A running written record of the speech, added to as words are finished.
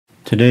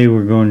Today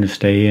we're going to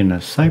stay in a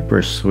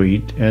Cypress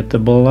Suite at the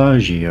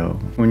Bellagio.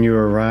 When you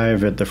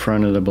arrive at the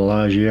front of the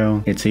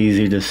Bellagio, it's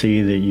easy to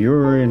see that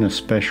you're in a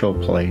special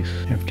place.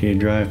 After you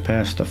drive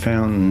past the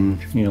fountain,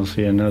 you'll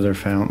see another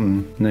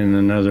fountain, and then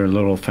another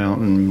little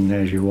fountain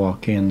as you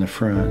walk in the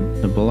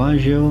front. The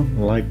Bellagio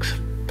likes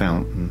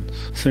fountains.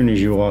 As soon as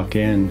you walk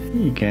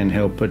in, you can't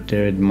help but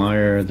to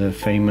admire the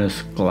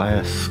famous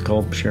glass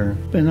sculpture.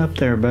 Been up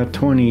there about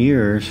 20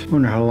 years.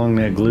 Wonder how long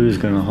that glue's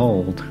gonna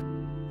hold.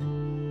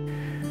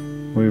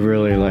 We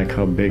really like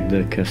how big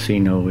the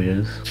casino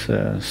is.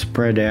 It's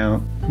spread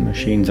out. The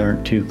machines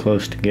aren't too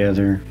close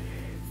together.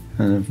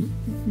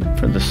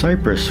 For the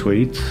Cypress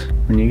Suites,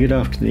 when you get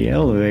off to the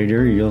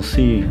elevator, you'll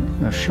see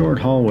a short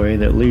hallway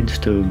that leads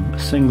to a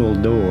single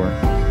door.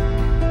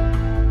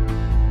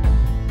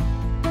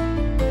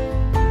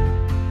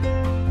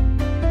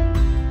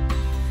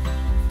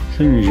 As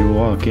soon as you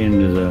walk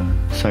into the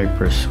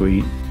Cypress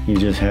Suite, you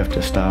just have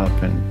to stop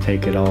and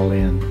take it all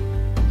in.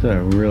 It's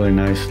a really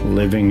nice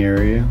living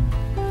area.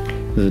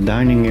 There's a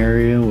dining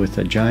area with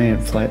a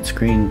giant flat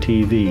screen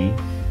TV.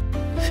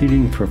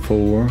 Seating for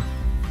 4.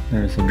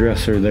 There's a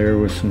dresser there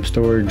with some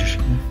storage.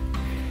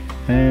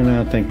 And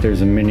I think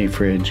there's a mini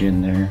fridge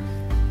in there.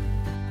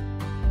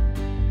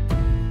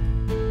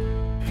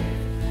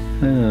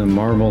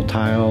 Marble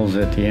tiles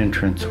at the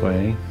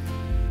entranceway.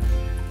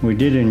 We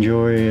did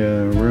enjoy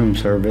room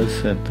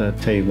service at the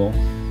table.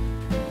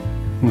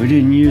 We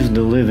didn't use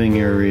the living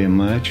area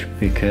much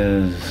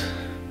because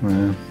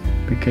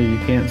you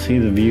can't see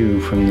the view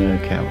from the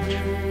couch.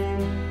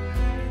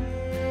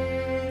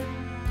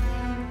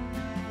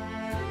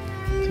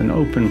 It's an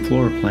open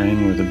floor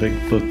plan with a big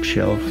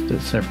bookshelf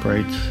that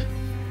separates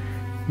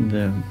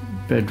the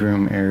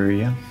bedroom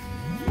area.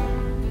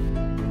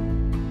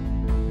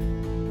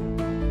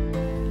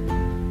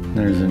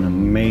 There's an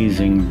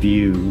amazing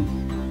view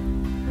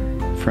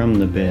from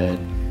the bed.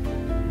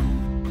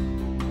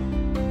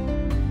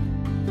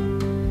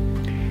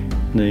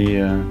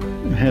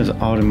 It has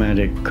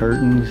automatic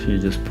curtains. You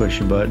just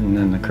push a button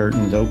and the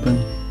curtains open.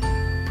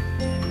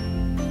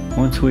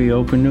 Once we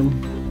opened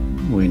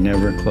them, we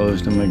never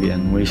closed them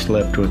again. We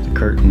slept with the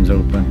curtains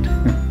open.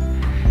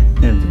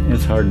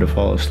 It's hard to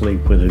fall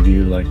asleep with a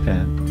view like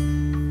that.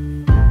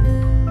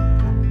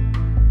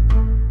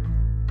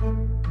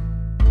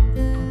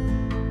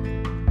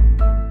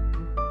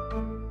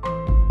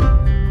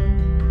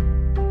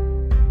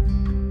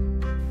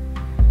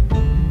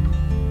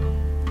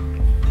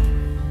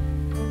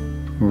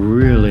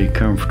 Really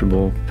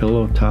comfortable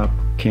pillow top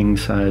king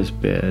size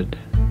bed.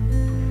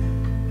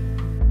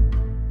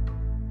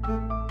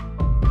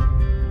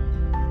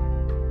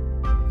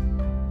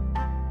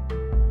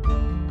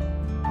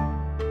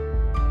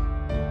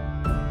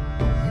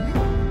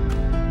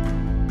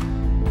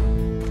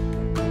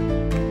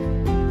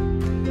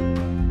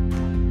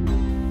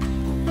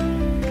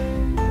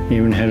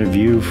 Even had a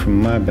view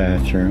from my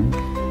bathroom.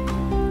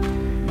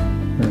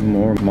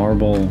 More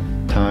marble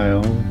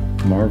tile,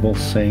 marble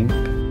sink.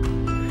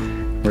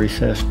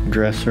 Recessed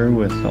dresser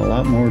with a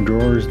lot more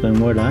drawers than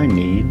what I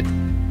need.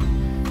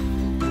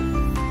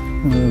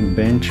 A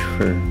bench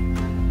for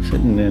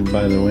sitting in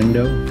by the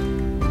window.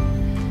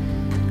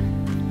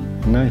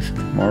 Nice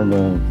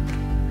marble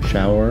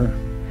shower.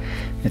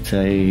 It's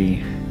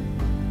a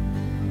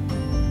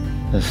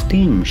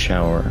steam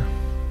shower.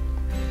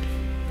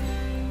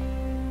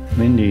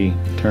 Mindy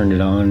turned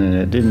it on and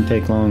it didn't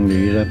take long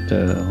to get up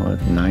to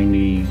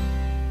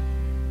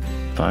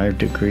 95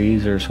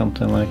 degrees or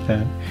something like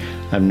that.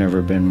 I've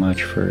never been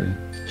much for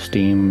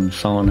steam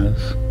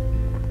saunas.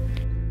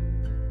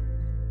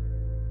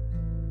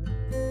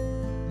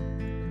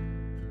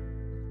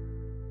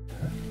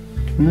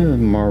 The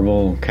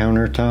marble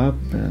countertop,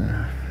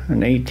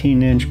 an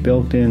 18-inch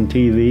built-in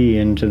TV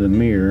into the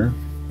mirror.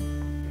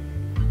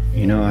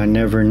 You know, I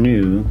never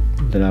knew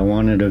that I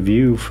wanted a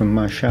view from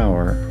my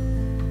shower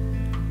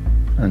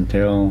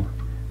until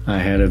I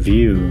had a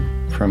view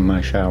from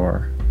my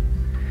shower.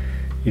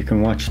 You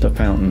can watch the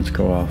fountains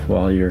go off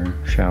while you're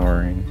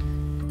showering.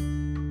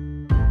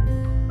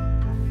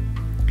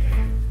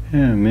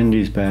 Yeah,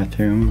 Mindy's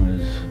bathroom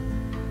is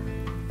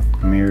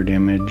a mirrored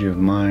image of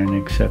mine,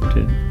 except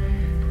it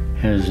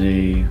has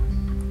a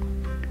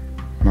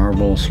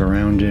marble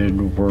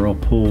surrounded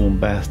whirlpool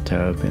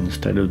bathtub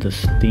instead of the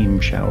steam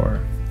shower.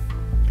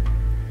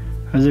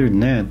 Other than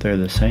that, they're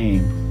the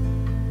same.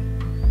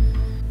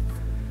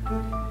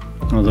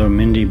 Although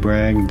Mindy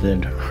bragged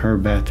that her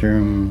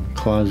bathroom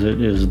closet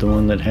is the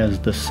one that has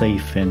the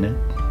safe in it.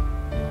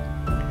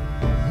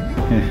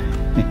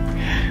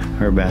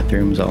 Her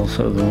bathroom's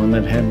also the one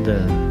that had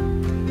the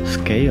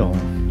scale.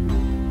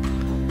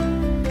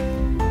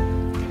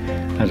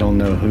 I don't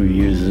know who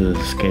uses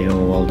a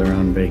scale while they're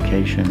on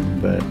vacation,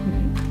 but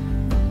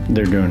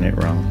they're doing it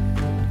wrong.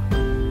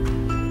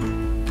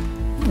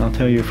 I'll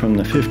tell you, from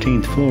the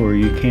 15th floor,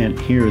 you can't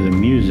hear the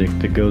music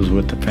that goes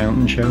with the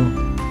fountain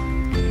show.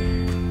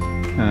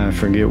 I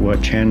forget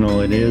what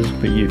channel it is,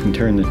 but you can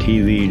turn the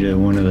TV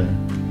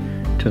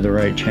to the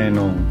right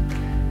channel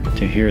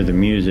to hear the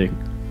music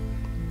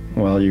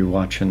while you're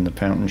watching the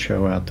fountain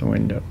show out the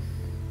window.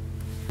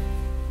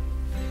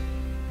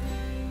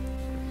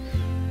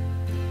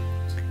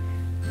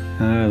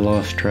 I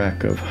lost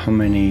track of how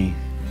many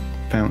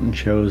fountain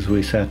shows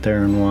we sat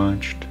there and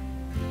watched.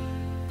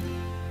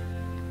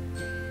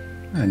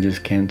 I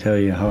just can't tell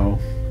you how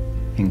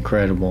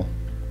incredible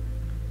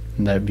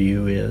that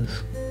view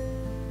is.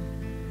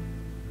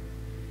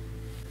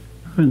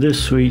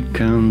 This suite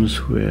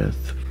comes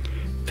with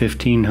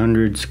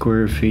 1,500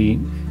 square feet,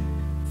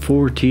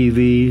 4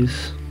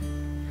 TVs.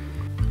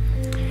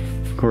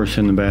 Of course,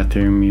 in the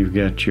bathroom you've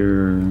got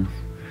your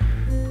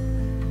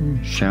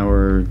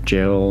shower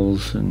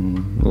gels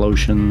and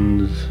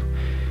lotions.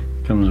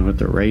 Comes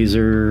with a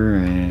razor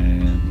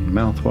and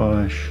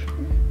mouthwash.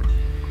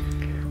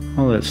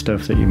 All that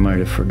stuff that you might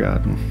have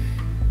forgotten.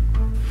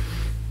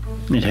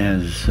 It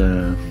has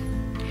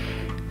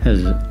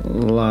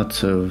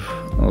lots of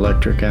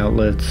electric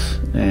outlets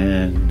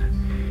and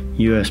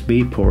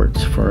USB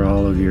ports for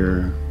all of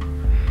your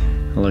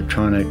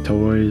electronic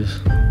toys,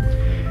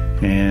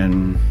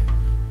 and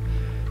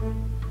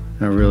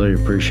I really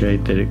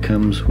appreciate that it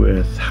comes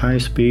with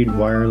high-speed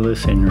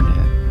wireless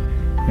internet.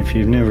 If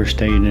you've never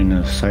stayed in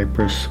a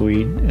Cypress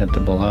suite at the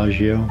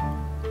Bellagio,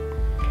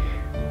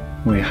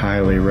 we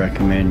highly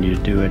recommend you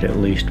do it at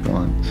least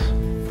once.